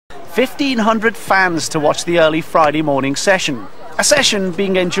1,500 fans to watch the early Friday morning session. A session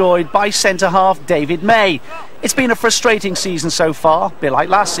being enjoyed by centre-half David May. It's been a frustrating season so far, a bit like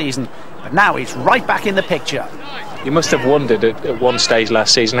last season, but now he's right back in the picture. You must have wondered at one stage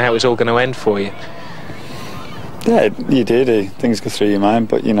last season how it was all going to end for you. Yeah, you did. Things go through your mind,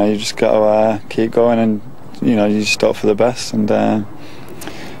 but you just got to keep going, and you just hope for the best, and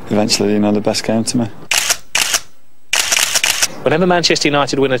eventually, the best came to me. Whenever Manchester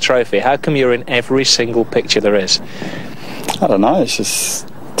United win a trophy, how come you're in every single picture there is? I don't know. It's just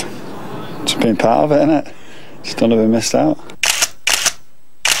being part of it, innit? Just don't have missed out.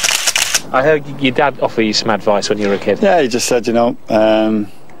 I heard your dad offer you some advice when you were a kid. Yeah, he just said,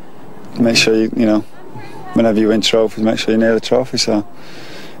 make sure whenever you win trophies, make sure you nail the trophy. So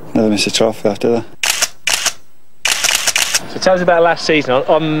never miss a trophy after that. So tell us about last season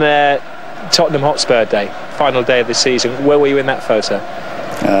on Tottenham Hotspur Day, final day of the season. Where were you in that photo?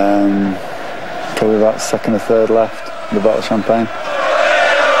 Probably about second or third left, with a bottle of champagne.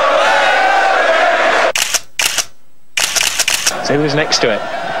 So who was next to it?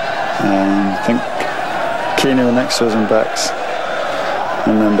 I think Keane was next to us and Bex,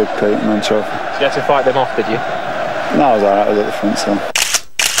 and then Big Pete and then Trophy. So you had to fight them off, did you? No, I was alright. I was at the front, so.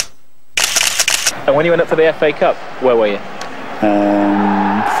 And when you went up for the FA Cup, where were you?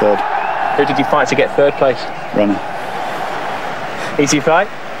 Third. Who did you fight to get third place? Runner. Easy fight?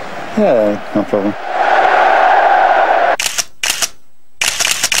 Yeah, no problem.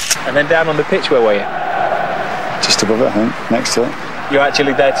 And then down on the pitch, where were you? Just above it, I think, next to it. You're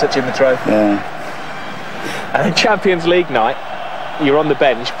actually there touching the trophy? Yeah. And then Champions League night, you're on the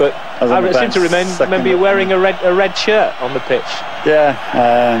bench, but I seem to remember you wearing a red shirt on the pitch. Yeah,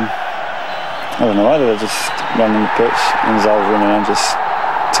 I don't know why, I just ran on the pitch, and as I was running I just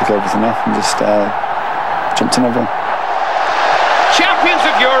took everything off and just jumped in everyone. Champions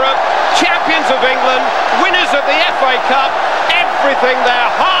of Europe, champions of England, winners of the FA Cup, everything their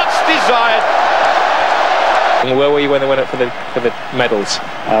hearts desired. And where were you when they went up for the medals?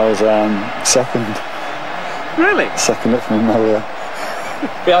 I was second. Really? Second up from the medal, yeah.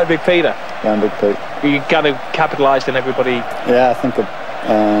 Behind Big Peter? Behind Big Pete. You kind of capitalised on everybody? Yeah, I think I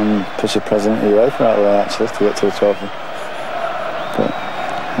pushed the president of the UEFA out of the way, actually, to get to the trophy. But,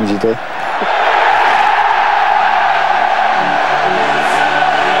 as you do.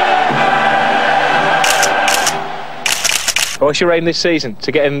 What's your aim this season?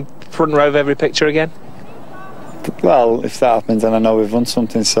 To get in front row of every picture again? Well, if that happens, then I know we've won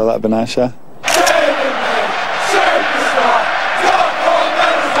something, so that'd be nice, yeah.